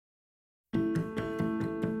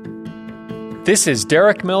This is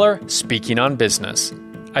Derek Miller speaking on business.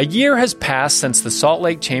 A year has passed since the Salt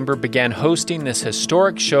Lake Chamber began hosting this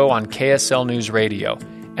historic show on KSL NewsRadio,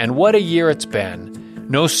 and what a year it's been.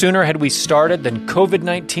 No sooner had we started than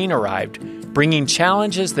COVID-19 arrived, bringing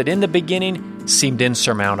challenges that in the beginning seemed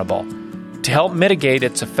insurmountable. To help mitigate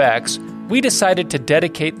its effects, we decided to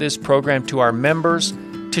dedicate this program to our members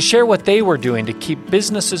to share what they were doing to keep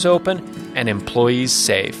businesses open and employees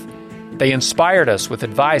safe. They inspired us with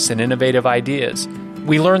advice and innovative ideas.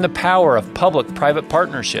 We learned the power of public-private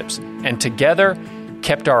partnerships and together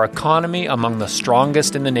kept our economy among the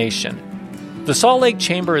strongest in the nation. The Salt Lake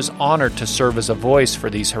Chamber is honored to serve as a voice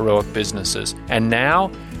for these heroic businesses, and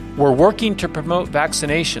now we're working to promote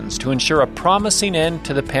vaccinations to ensure a promising end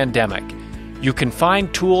to the pandemic. You can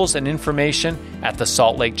find tools and information at the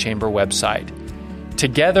Salt Lake Chamber website.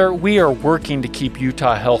 Together, we are working to keep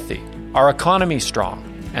Utah healthy, our economy strong,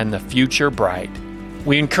 and the future bright.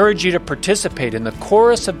 We encourage you to participate in the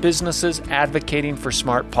chorus of businesses advocating for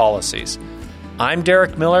smart policies. I'm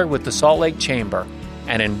Derek Miller with the Salt Lake Chamber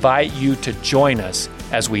and invite you to join us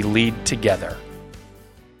as we lead together.